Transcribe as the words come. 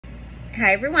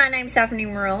Hi everyone, I'm Stefanie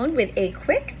Marrone with a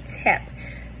quick tip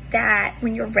that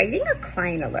when you're writing a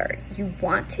client alert, you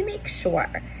want to make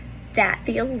sure that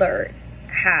the alert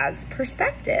has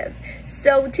perspective.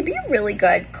 So to be a really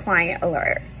good client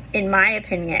alert, in my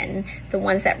opinion, the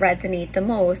ones that resonate the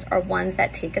most are ones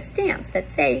that take a stance, that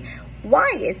say,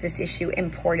 why is this issue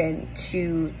important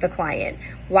to the client?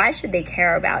 Why should they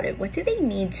care about it? What do they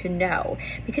need to know?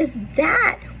 Because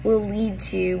that will lead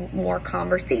to more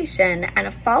conversation and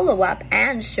a follow-up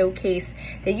and showcase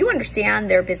that you understand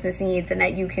their business needs and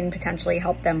that you can potentially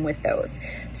help them with those.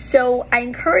 So I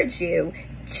encourage you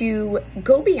to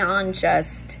go beyond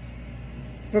just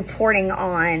reporting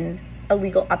on a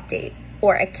legal update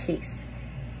or a case.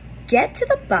 Get to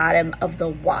the bottom of the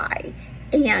why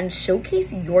and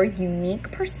showcase your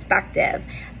unique perspective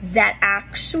that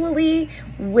actually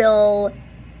will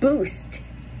boost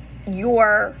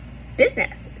your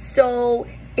business. So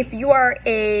if you are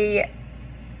a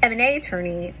M&A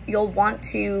attorney, you'll want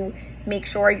to make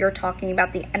sure you're talking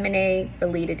about the M&A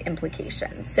related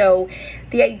implications. So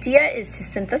the idea is to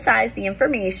synthesize the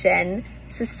information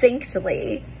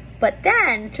succinctly, but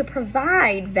then to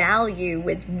provide value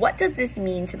with what does this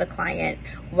mean to the client?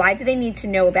 Why do they need to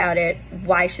know about it?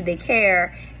 Why should they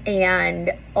care? And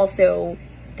also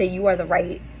that you are the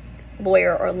right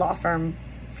lawyer or law firm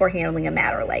for handling a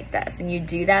matter like this. And you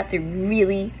do that through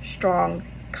really strong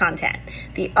content.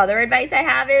 The other advice I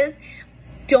have is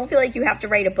don't feel like you have to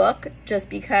write a book just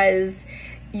because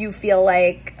you feel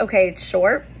like, okay, it's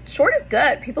short. Short is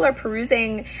good. People are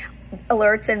perusing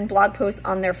alerts and blog posts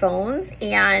on their phones,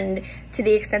 and to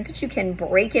the extent that you can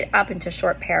break it up into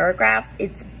short paragraphs,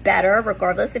 it's better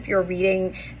regardless if you're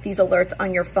reading these alerts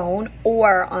on your phone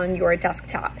or on your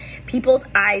desktop. People's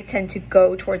eyes tend to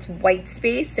go towards white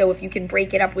space, so if you can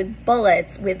break it up with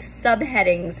bullets, with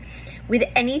subheadings, with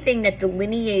anything that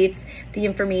delineates the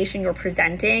information you're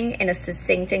presenting in a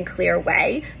succinct and clear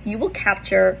way, you will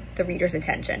capture the reader's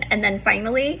attention. And then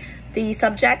finally, the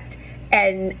subject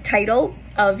and title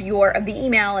of the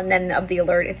email and then of the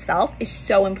alert itself is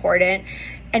so important,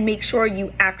 and make sure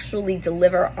you actually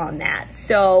deliver on that.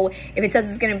 So if it says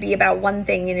it's going to be about one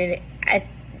thing and it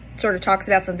sort of talks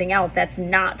about something else, that's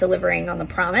not delivering on the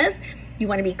promise. You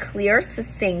want to be clear,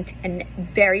 succinct, and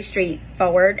very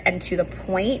straightforward and to the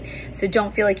point. So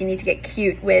don't feel like you need to get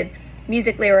cute with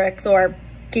music lyrics or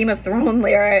Game of Thrones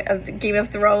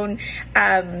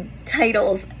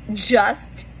titles.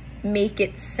 Just make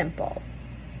it simple.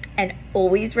 And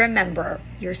always remember,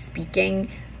 you're speaking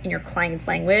in your client's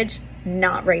language,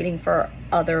 not writing for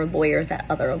other lawyers at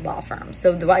other law firms.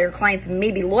 So while your clients may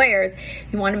be lawyers,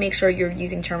 you want to make sure you're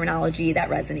using terminology that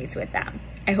resonates with them.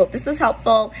 I hope this is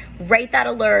helpful. Write that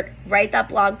alert, write that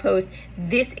blog post.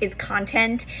 This is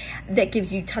content that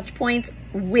gives you touch points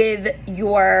with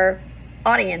your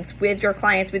audience, with your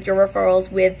clients, with your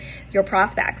referrals, with your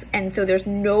prospects. And so there's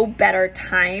no better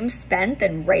time spent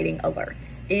than writing alerts.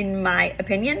 In my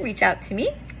opinion, reach out to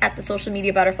me at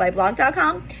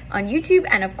thesocialmediabutterflyblog.com, on YouTube,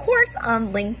 and of course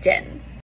on LinkedIn.